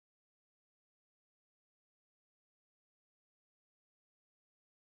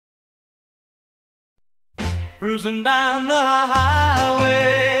Cruising down the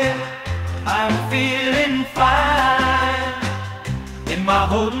highway, I'm feeling fine. In my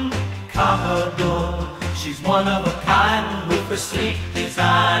Holden Commodore, she's one of a kind with a sleek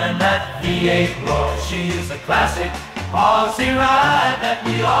design and that V8 roar. She's a classic Aussie ride that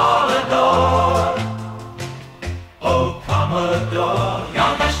we all adore. Oh, Commodore,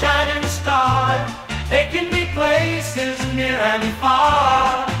 you're my shining star, taking me places near and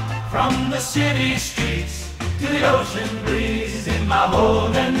far. From the city streets to the ocean breeze, in my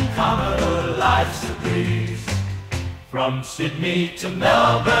Holden Commodore life's a breeze. From Sydney to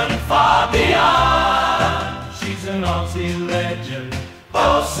Melbourne, far beyond, she's an Aussie legend,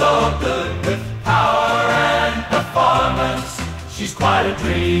 oh so good with power and performance. She's quite a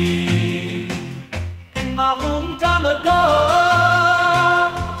dream. In my Holden Commodore,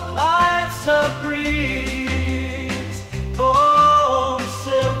 life's a breeze, oh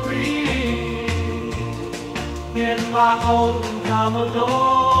so breeze. In my Holden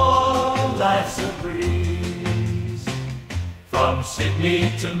Commodore, life's a breeze. From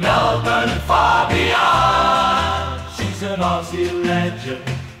Sydney to Melbourne and far beyond, she's an Aussie legend,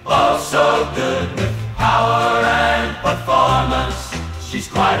 oh so good with power and performance. She's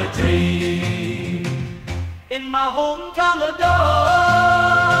quite a dream. In my Holden Commodore,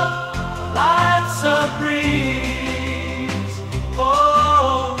 life's a breeze,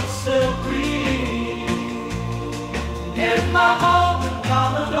 oh so breeze. In my Holden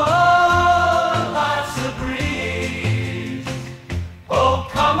Commodore, life's a breeze. Oh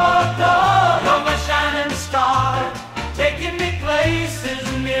Commodore, you're my shining star, taking me places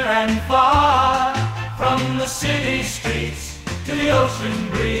near and far. From the city streets to the ocean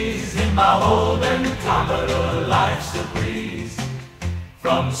breeze, in my Holden Commodore life's a breeze.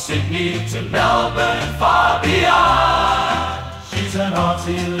 From Sydney to Melbourne, far beyond, she's an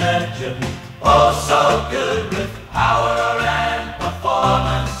Aussie legend, oh so good with power and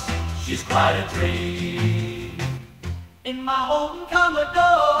performance. She's quite a dream. In my Holden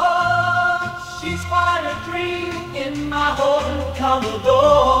Commodore, she's quite a dream. In my Holden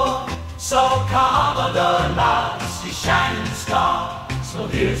Commodore, so Commodore loves his shining star. So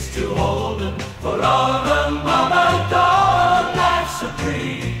here's to Holden for all the Commodore, life's a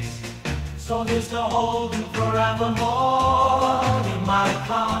breeze. So here's to Holden forevermore. In my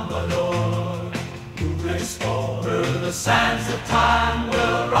Commodore, who restore the sands of time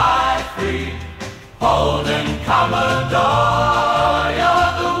will ride free. Holden Commodore.